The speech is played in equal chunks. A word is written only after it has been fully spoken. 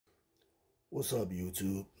What's up,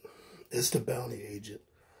 YouTube? It's the bounty agent.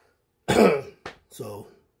 So,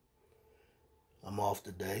 I'm off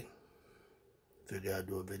today. Figure I'd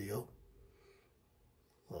do a video.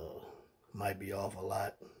 Might be off a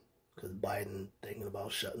lot because Biden thinking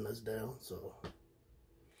about shutting us down. So,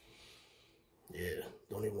 yeah,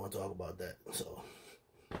 don't even want to talk about that. So,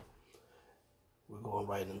 we're going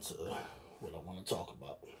right into what I want to talk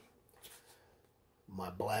about. My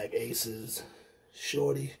Black Aces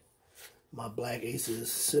Shorty. My Black Aces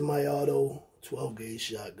semi-auto 12-gauge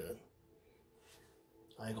shotgun.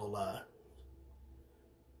 I ain't gonna lie.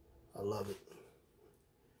 I love it.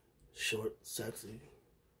 Short, sexy,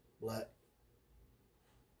 black.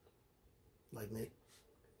 Like me.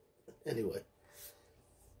 Anyway.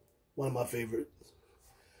 One of my favorites.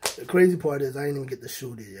 The crazy part is I ain't even get to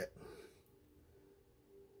shoot it yet.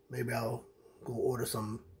 Maybe I'll go order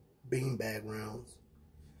some beanbag rounds.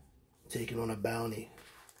 Take it on a bounty.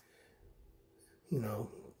 You know,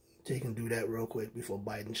 take and do that real quick before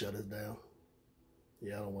Biden shut us down.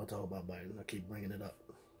 Yeah, I don't want to talk about Biden. I keep bringing it up.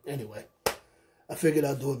 Anyway, I figured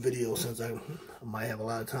I'd do a video since I might have a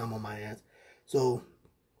lot of time on my hands. So,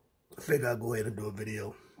 I figured I'd go ahead and do a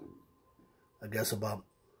video, I guess, about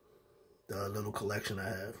the little collection I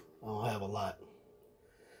have. I don't have a lot.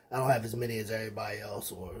 I don't have as many as everybody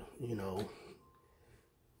else or, you know,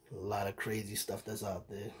 a lot of crazy stuff that's out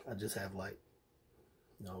there. I just have, like,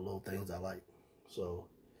 you know, little things I like. So,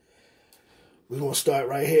 we're going to start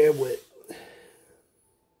right here with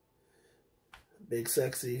Big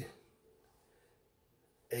Sexy,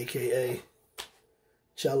 a.k.a.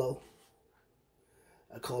 Cello.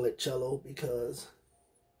 I call it Cello because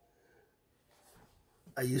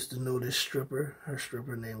I used to know this stripper. Her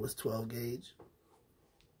stripper name was 12 Gauge.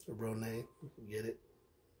 Her real name, you get it?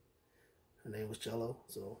 Her name was Cello,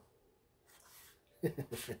 so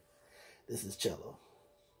this is Cello.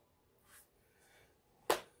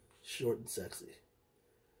 Short and sexy.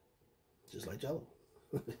 Just like Cello.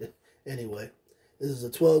 Anyway, this is a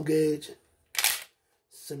 12 gauge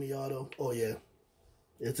semi-auto. Oh yeah,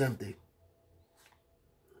 it's empty.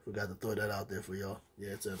 Forgot to throw that out there for y'all.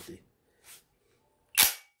 Yeah, it's empty.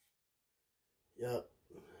 Yup.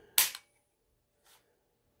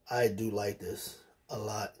 I do like this a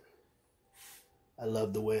lot. I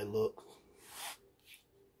love the way it looks.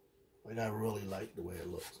 Like, I really like the way it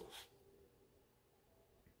looks.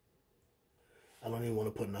 I don't even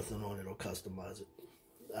want to put nothing on it or customize it.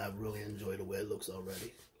 I really enjoy the way it looks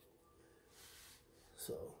already.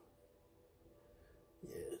 So,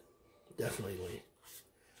 yeah, definitely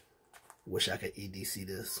wish I could EDC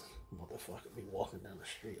this. Motherfucker be walking down the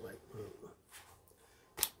street like,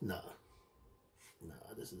 nah,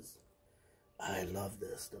 this is, I love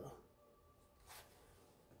this stuff.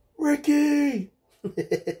 Ricky!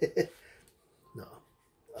 No,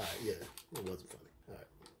 yeah, it wasn't funny. All right.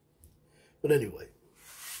 But anyway,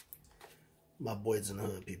 my boys in the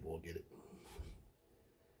hood people will get it.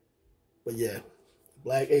 But yeah,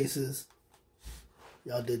 Black Aces,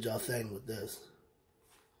 y'all did y'all thing with this.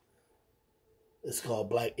 It's called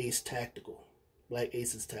Black Ace Tactical. Black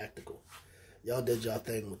Aces Tactical. Y'all did y'all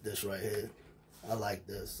thing with this right here. I like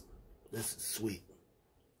this. This is sweet.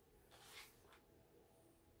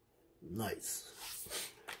 Nice.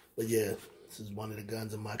 But yeah, this is one of the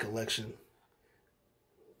guns in my collection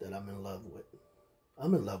that I'm in love with.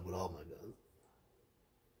 I'm in love with all my guns.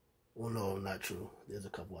 Well, no, not true. There's a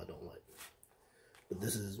couple I don't like. But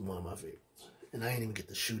this is one of my favorites. And I ain't even get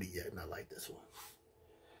to shoot it yet, and I like this one.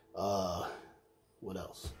 What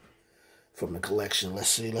else? From the collection, let's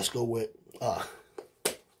see. Let's go with, oh,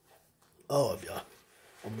 y'all.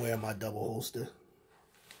 I'm wearing my double holster.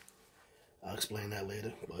 I'll explain that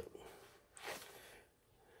later, but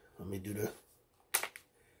let me do the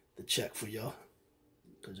check for y'all.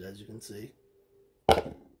 Because as you can see,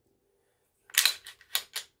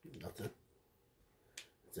 nothing.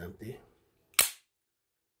 It's empty.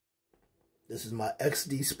 This is my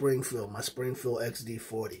XD Springfield, my Springfield XD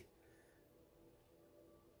 40.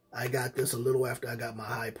 I got this a little after I got my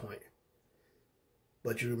high point.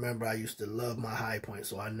 But you remember I used to love my high point,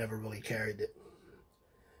 so I never really carried it.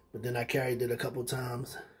 But then I carried it a couple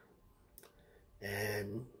times.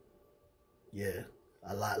 And yeah,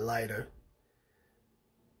 a lot lighter.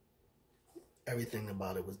 Everything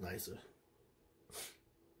about it was nicer.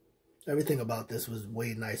 Everything about this was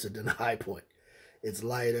way nicer than the high point. It's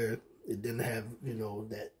lighter. It didn't have, you know,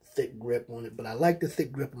 that thick grip on it. But I like the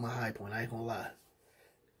thick grip on my high point. I ain't gonna lie.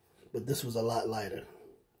 But this was a lot lighter.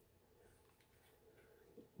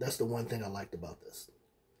 That's the one thing I liked about this.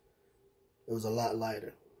 It was a lot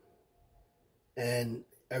lighter. And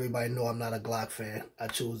everybody know I'm not a Glock fan. I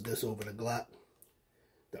chose this over the Glock.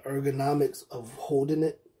 The ergonomics of holding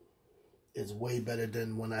it is way better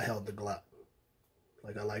than when I held the Glock.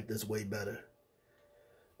 Like, I like this way better.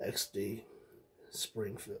 XD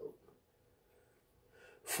Springfield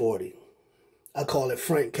 40. I call it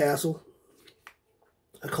Frank Castle.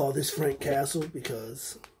 I call this Frank Castle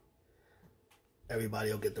because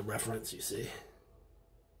everybody will get the reference, you see.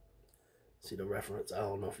 See the reference? I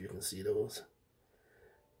don't know if you can see those.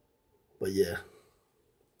 But yeah.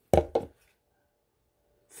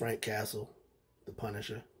 Frank Castle, the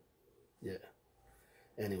Punisher. Yeah.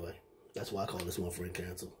 Anyway, that's why I call this one Frank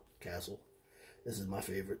Castle. This is my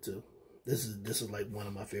favorite too. This is like one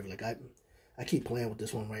of my favorite. Like I keep playing with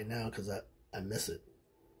this one right now because I miss it.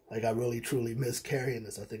 Like, I really truly miss carrying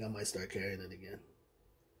this. I think I might start carrying it again.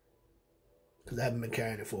 Because I haven't been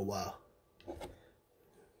carrying it for a while.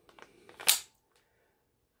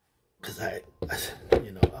 Because I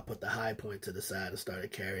put the high point to the side and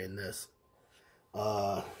started carrying this.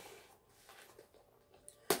 I've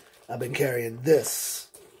been carrying this.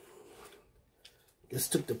 This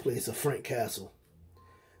took the place of Frank Castle.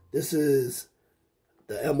 This is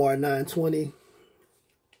the MR920.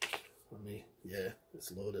 Yeah,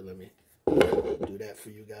 it's loaded. Let me do that for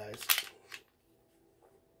you guys.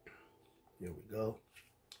 Here we go.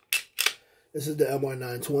 This is the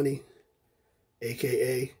MR920,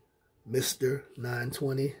 aka Mr.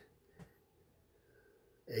 920,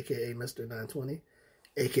 aka Mr. 920,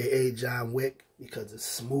 aka John Wick, because it's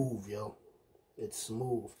smooth, yo. It's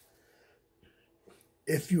smooth.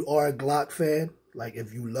 If you are a Glock fan, like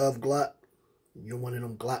if you love Glock, you're one of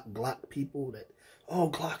them Glock people that, oh,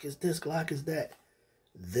 Glock is this, Glock is that.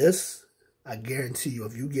 This, I guarantee you,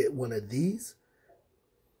 if you get one of these,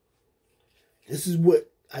 this is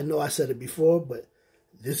what, I know I said it before, but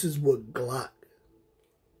this is what Glock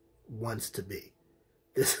wants to be.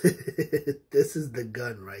 This is the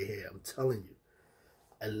gun right here. I'm telling you.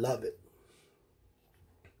 I love it.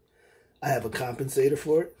 I have a compensator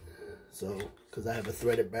for it. So, because I have a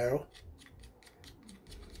threaded barrel.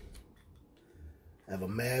 I have a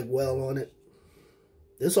mag well on it.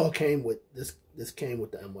 This all came with this came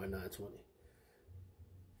with the MR920.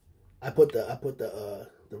 I put the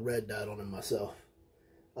red dot on it myself.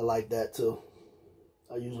 I like that too.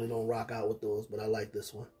 I usually don't rock out with those, but I like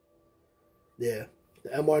this one. Yeah, the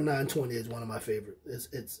MR920 is one of my favorites.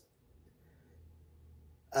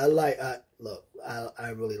 I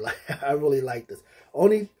really like this.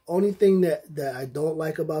 Only thing that I don't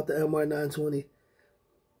like about the MR920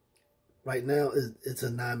 right now is it's a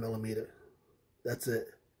 9mm. That's it.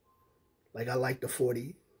 Like, I like the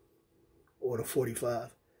 40 or the 45.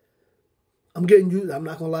 I'm getting used. I'm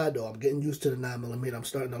not gonna lie though. I'm getting used to the 9mm. I'm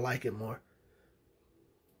starting to like it more.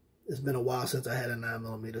 It's been a while since I had a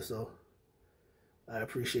 9mm, so I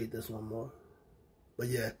appreciate this one more. But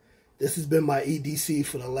yeah, this has been my EDC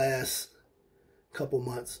for the last couple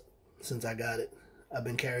months since I got it. I've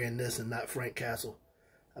been carrying this and not Frank Castle.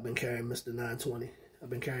 I've been carrying Mr. 920. I've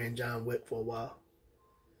been carrying John Wick for a while.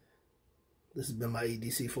 This has been my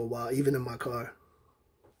EDC for a while, even in my car.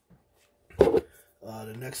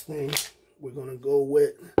 The next thing we're going to go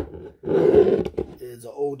with is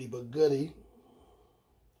an oldie but goodie.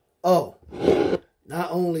 Oh,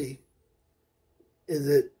 not only is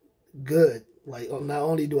it good, like, not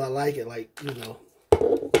only do I like it, like, you know,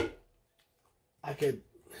 I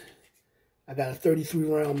got a 33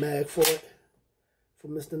 round mag for it, for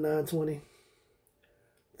Mr. 920.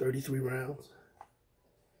 33 rounds.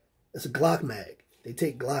 It's a Glock mag. They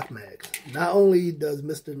take Glock mags. Not only does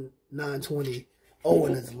Mr. 920, oh,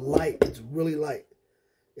 and it's light. It's really light.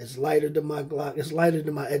 It's lighter than my Glock. It's lighter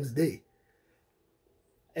than my XD.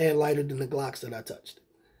 And lighter than the Glocks that I touched.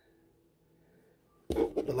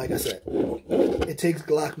 But like I said, it takes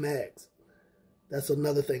Glock mags. That's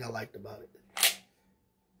another thing I liked about it.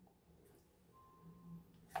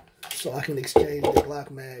 So I can exchange the Glock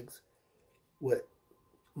mags with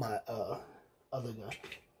my other gun.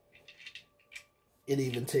 It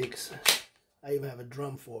even takes, I even have a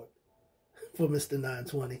drum for it, for Mr.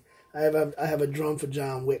 920. I have a drum for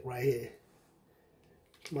John Wick right here.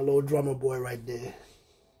 My little drummer boy right there.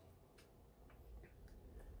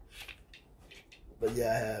 But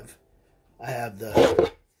yeah, I have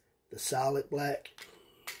the solid black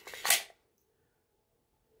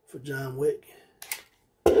for John Wick.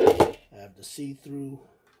 I have the see-through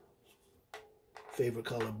favorite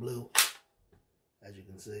color blue, as you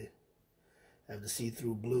can see. I have the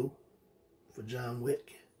see-through blue for John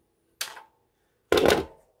Wick. And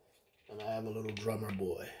I have a little drummer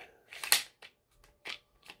boy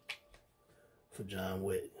for John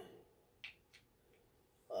Wick.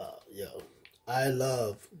 Yo, I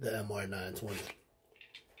love the MR920.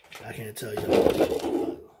 I can't tell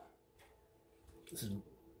you. This is,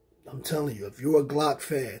 I'm telling you, if you're a Glock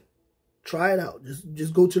fan, try it out.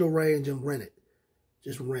 Just go to the range and rent it.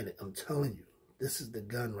 Just rent it. I'm telling you, this is the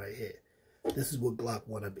gun right here. This is what Glock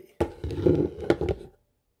want to be.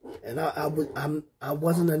 And I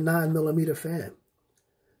wasn't a 9mm fan.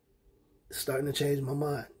 It's starting to change my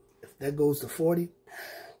mind. If that goes to 40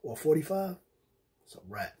 or 45, it's a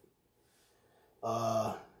wrap.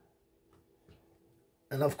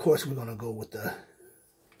 And of course we're gonna go with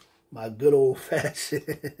my good old fashioned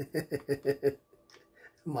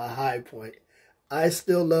my high point. I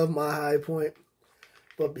still love my high point,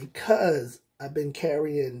 but because I've been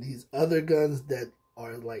carrying these other guns that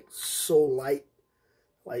are like so light,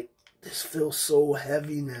 like this feels so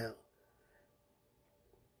heavy now.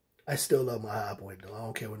 I still love my high point though. I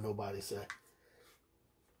don't care what nobody say.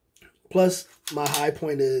 Plus, my high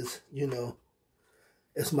point is, you know,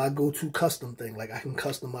 it's my go-to custom thing. Like, I can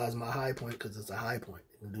customize my high point because it's a high point.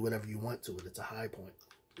 You can do whatever you want to it. It's a high point.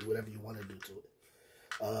 Do whatever you want to do to it.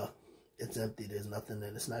 It's empty. There's nothing in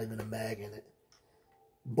it. It's not even a mag in it.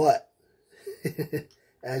 But,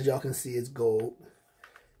 as y'all can see, it's gold.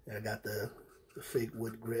 And I got the fake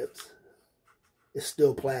wood grips. It's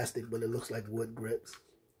still plastic, but it looks like wood grips.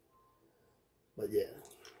 But yeah,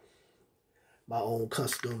 my own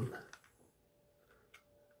custom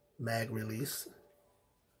mag release.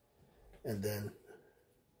 And then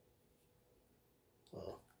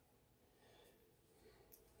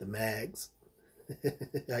the mags.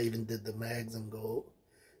 I even did the mags in gold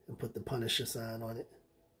and put the Punisher sign on it.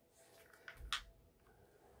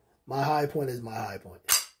 My high point is my high point.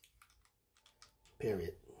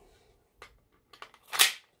 Period.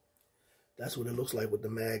 That's what it looks like with the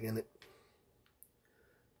mag in it.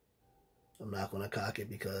 I'm not going to cock it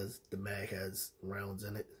because the mag has rounds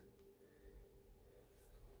in it.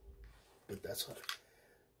 But that's what.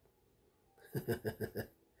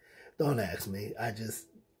 Don't ask me.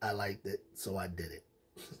 I liked it, so I did it.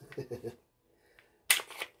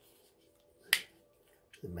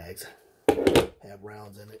 The mags have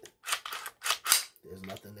rounds in it. There's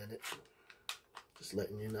nothing in it. Just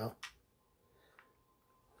letting you know.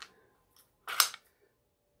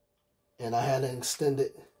 And I had an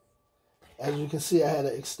extended, as you can see, I had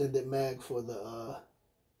an extended mag for the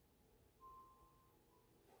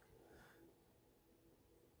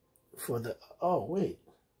oh wait.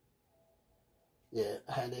 Yeah,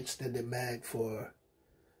 I had an extended mag for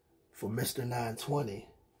Mr. 920.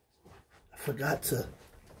 I forgot to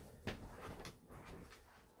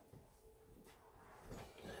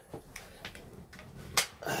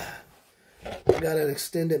I got an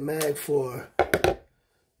extended mag for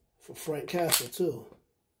Frank Castle too.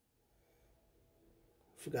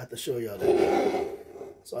 Forgot to show y'all that.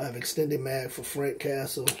 So I have extended mag for Frank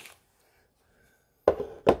Castle.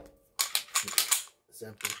 It's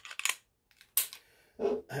empty.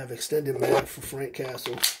 I have extended mag for Frank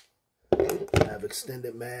Castle. I have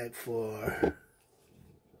extended mag for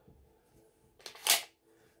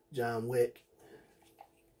John Wick.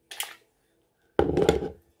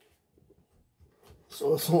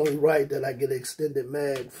 So it's only right that I get extended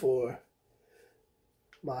mag for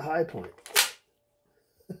my high point.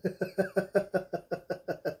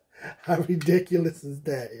 How ridiculous is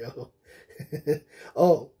that, yo?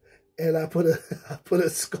 Oh, and I put a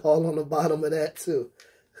skull on the bottom of that too.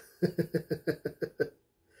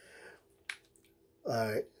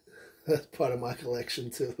 Alright. That's part of my collection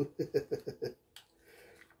too.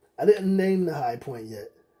 I didn't name the high point yet.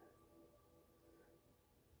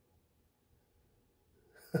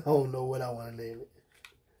 I don't know what I want to name it.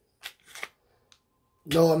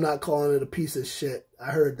 No, I'm not calling it a piece of shit.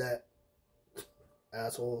 I heard that.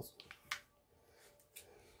 Assholes.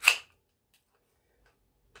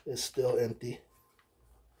 It's still empty.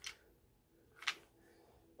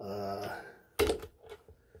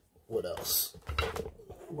 What else?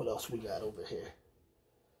 What else we got over here?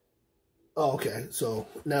 Oh, okay. So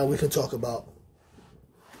now we can talk about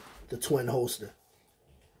the twin holster.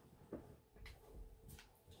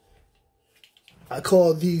 I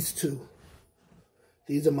call these two.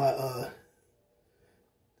 These are my,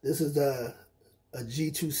 this is a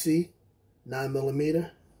G2C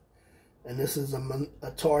 9mm. And this is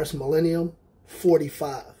a TAURUS MILLENNIUM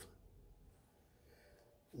 45.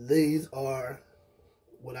 These are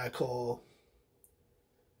what I call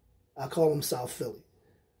them South Philly.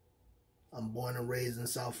 I'm born and raised in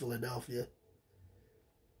South Philadelphia.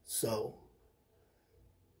 So,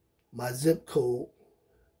 my zip code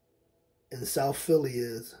in South Philly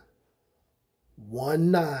is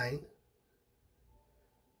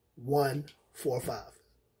 19145.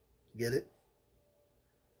 Get it?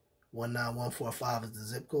 19145 is the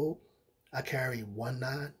zip code. I carry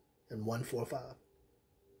 19 and 145.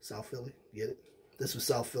 South Philly, get it? This was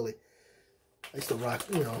South Philly. I used to rock,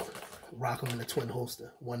 you know, rock them in the twin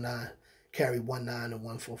holster. 1.9, carry 1.9 and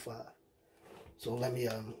 145. So let me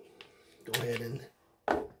go ahead and,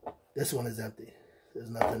 this one is empty. There's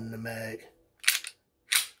nothing in the mag.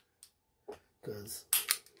 Because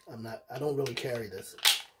I don't really carry this.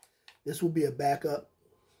 This will be a backup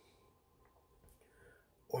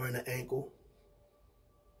or in an ankle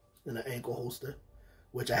holster,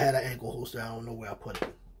 which I had an ankle holster. I don't know where I put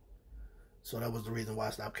it. So that was the reason why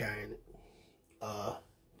I stopped carrying it. The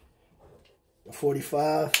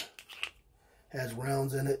 45 has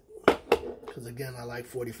rounds in it. Because again, I like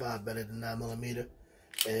 45 better than 9mm.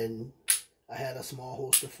 And I had a small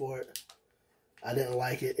holster for it. I didn't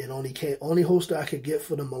like it. It only holster I could get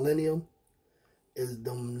for the Millennium is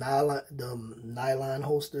the nylon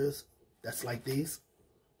holsters. That's like these,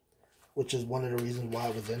 which is one of the reasons why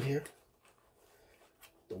it was in here.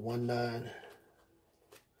 The 1.9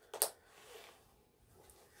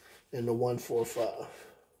 and the 145.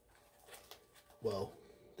 Well,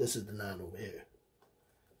 this is the 9 over here.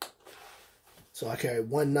 So I carry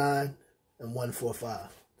 1.9 and 145,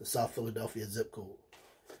 the South Philadelphia zip code.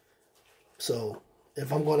 So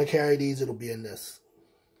if I'm going to carry these, it'll be in this,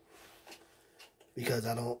 because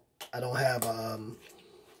I don't have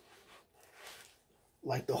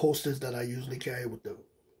like the holsters that I usually carry with the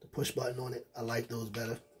push button on it. I like those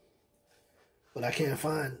better, but I can't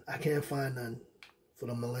find none for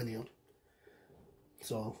the Millennium.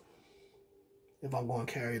 So if I'm going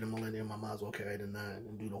to carry the Millennium, I might as well carry the 9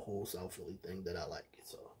 and do the whole South Philly thing that I like.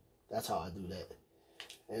 So that's how I do that.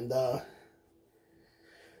 And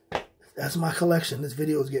that's my collection. This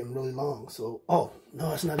video is getting really long. So, oh,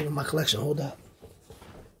 no, it's not even my collection. Hold up.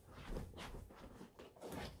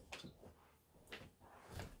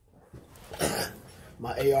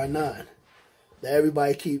 My AR9. That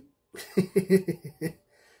everybody keep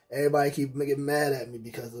getting mad at me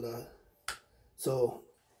because of the. So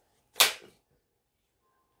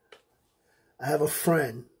I have a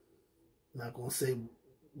friend. I'm not gonna say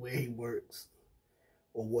where he works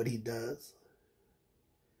or what he does.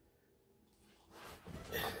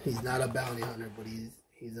 He's not a bounty hunter, but he's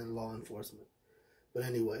in law enforcement. But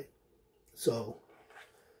anyway, so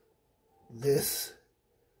this,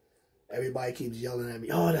 everybody keeps yelling at me,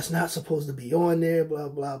 oh, that's not supposed to be on there, blah,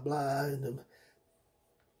 blah, blah. And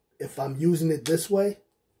if I'm using it this way,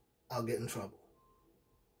 I'll get in trouble.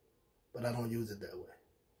 But I don't use it that way.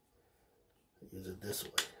 I use it this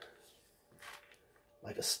way.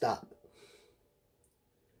 Like a stop.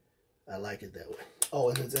 I like it that way. Oh,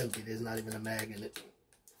 and it's empty. There's not even a mag in it.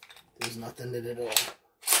 There's nothing in it at all.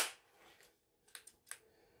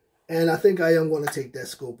 And I think I am going to take that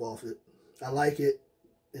scope off it. I like it.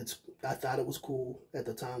 I thought it was cool at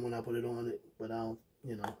the time when I put it on it. But I don't,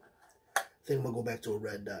 you know, I think I'm going to go back to a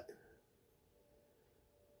red dot.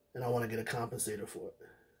 And I want to get a compensator for it.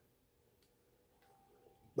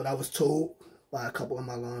 But I was told by a couple of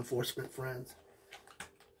my law enforcement friends,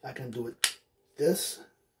 I can do it this,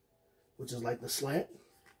 which is like the slant.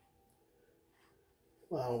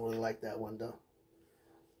 Well, I don't really like that one though.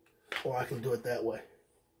 Or I can do it that way.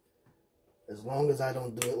 As long as I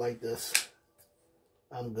don't do it like this,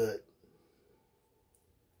 I'm good.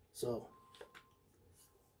 So,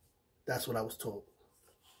 that's what I was told.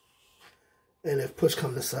 And if push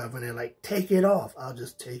comes to shove and they're like, take it off, I'll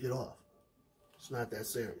just take it off. It's not that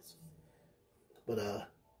serious. But,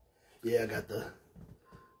 yeah, I got the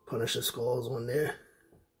Punisher skulls on there.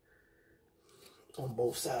 On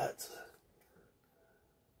both sides.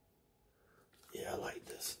 Yeah, I like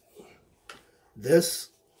this. This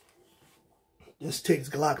takes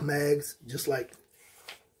Glock mags, just like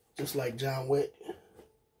John Wick.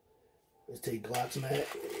 Let's take Glock's mag.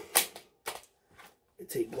 It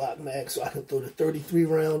take Glock mag, so I can throw the 33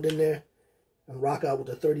 round in there and rock out with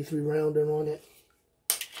the 33 rounder on it.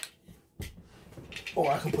 Or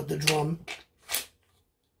I can put the drum.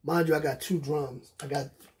 Mind you, I got two drums. I got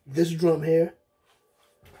this drum here,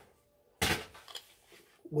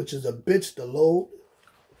 which is a bitch to load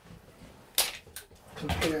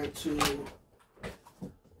compared to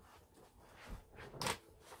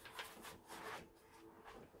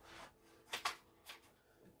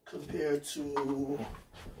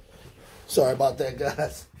sorry about that,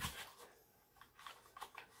 guys.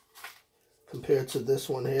 Compared to this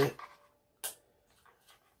one here,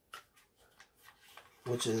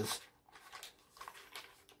 which is,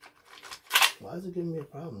 why is it giving me a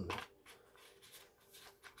problem now?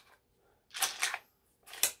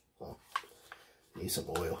 Oh, need some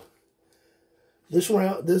oil. This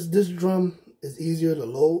round, this drum is easier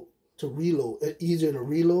to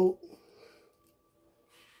reload.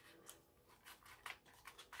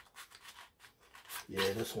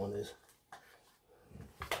 Yeah, this one is.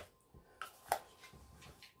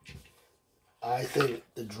 I think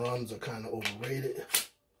the drums are kind of overrated,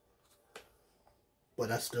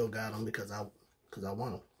 but I still got them because I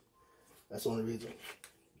want them. That's the only reason.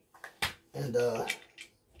 And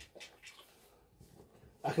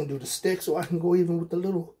I can do the sticks, or I can go even with the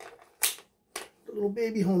little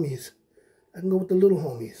baby homies. I can go with the little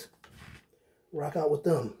homies. Rock out with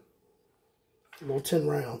them. Little 10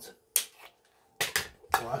 rounds.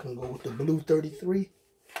 Or I can go with the blue 33.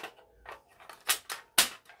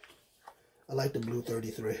 I like the blue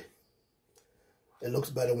 33. It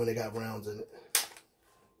looks better when it got rounds in it.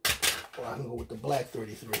 Or I can go with the black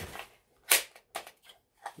 33.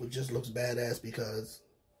 Which just looks badass because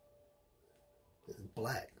it's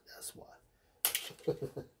black. That's why.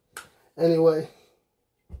 Anyway,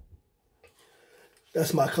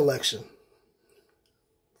 that's my collection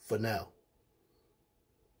for now.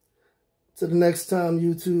 Till the next time,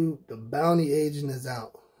 YouTube, the bounty agent is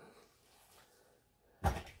out.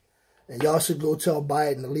 And y'all should go tell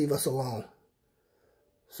Biden to leave us alone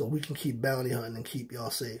so we can keep bounty hunting and keep y'all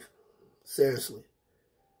safe. Seriously.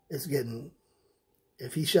 It's getting...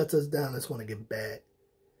 If he shuts us down, it's going to get bad.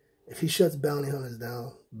 If he shuts bounty hunters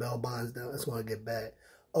down, bail bonds down, it's going to get bad.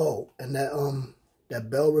 Oh, and that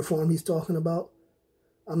bail reform he's talking about,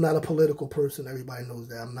 I'm not a political person. Everybody knows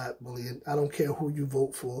that. I'm not really... I don't care who you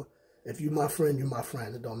vote for. If you're my friend, you're my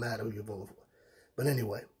friend. It don't matter who you vote for. But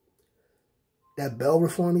anyway... That bail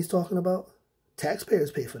reform he's talking about, taxpayers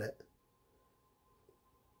pay for that.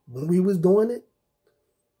 When we was doing it,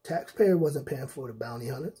 taxpayer wasn't paying for the bounty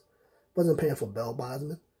hunters, wasn't paying for bail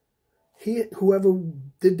bondsmen. Whoever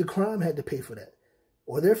did the crime had to pay for that,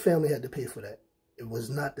 or their family had to pay for that. It was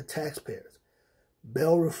not the taxpayers.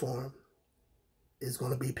 Bail reform is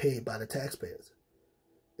going to be paid by the taxpayers.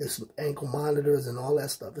 It's ankle monitors and all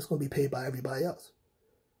that stuff. It's going to be paid by everybody else.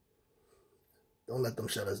 Don't let them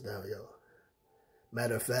shut us down, y'all.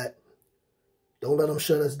 Matter of fact, don't let them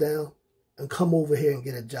shut us down and come over here and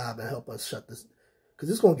get a job and help us shut this. Because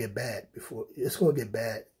it's going to get bad it's going to get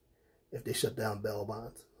bad if they shut down bail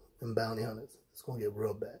bonds and bounty hunters. It's going to get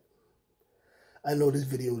real bad. I know this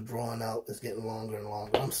video is drawn out. It's getting longer and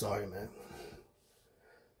longer. I'm sorry, man.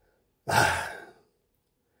 But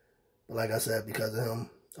like I said, because of him,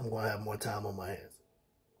 I'm going to have more time on my hands.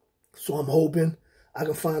 So I'm hoping I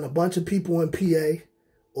can find a bunch of people in PA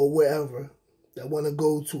or wherever that want to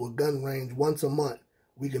go to a gun range once a month.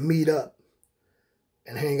 We can meet up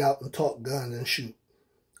and hang out and talk guns and shoot.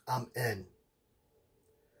 I'm in.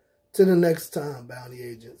 Till the next time, bounty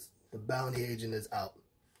agents. The bounty agent is out.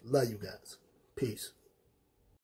 Love you guys. Peace.